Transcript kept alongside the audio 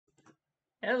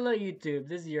Hello, YouTube.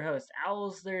 This is your host,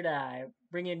 Owl's Third Eye,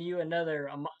 bringing you another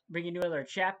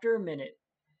chapter a minute.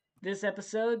 This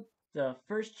episode, the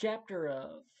first chapter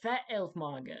of Fat Elf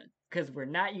Manga, because we're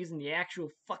not using the actual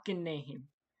fucking name.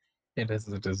 It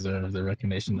doesn't deserve the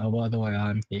recognition. Oh, by the way,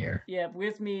 I'm here. Yeah,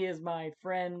 with me is my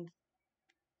friend,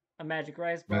 a magic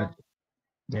rice Right. ball.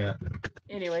 Yeah.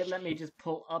 Anyway, let me just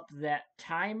pull up that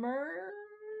timer,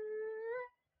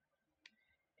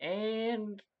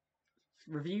 and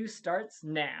review starts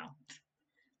now.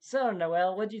 So,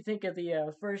 Noel, what do you think of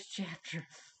the first chapter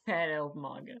of Fat Elf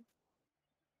Manga?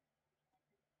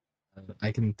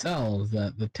 I can tell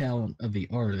that the talent of the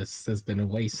artist has been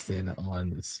wasted on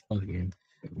this fucking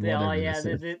Oh whatever yeah,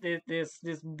 this is.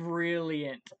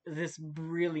 this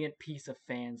brilliant piece of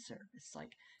fan service.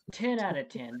 Like 10 out of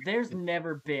 10. There's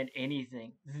never been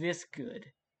anything this good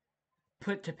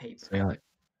put to paper. So, yeah,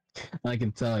 I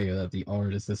can tell you that the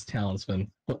artist, this talent's been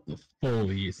put the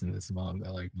full use in this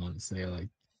manga. Like, honestly, like,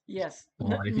 Yes,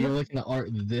 come on, if you're looking at art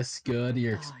this good,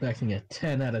 you're expecting yeah. a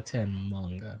 10 out of 10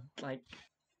 manga. Like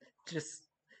just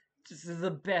just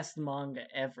the best manga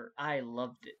ever. I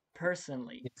loved it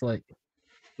personally. It's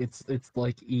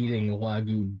like eating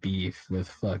wagyu beef with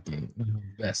fucking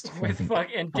best With fucking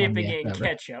fucking dipping cognac it in ever.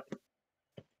 ketchup.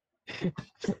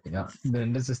 Yeah.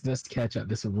 Then this ketchup,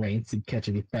 this rancid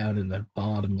ketchup you found in the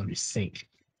bottom of your sink.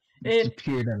 It just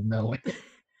appeared out of nowhere.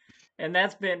 And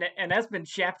that's been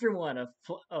chapter 1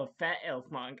 of Fat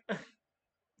Elf Manga.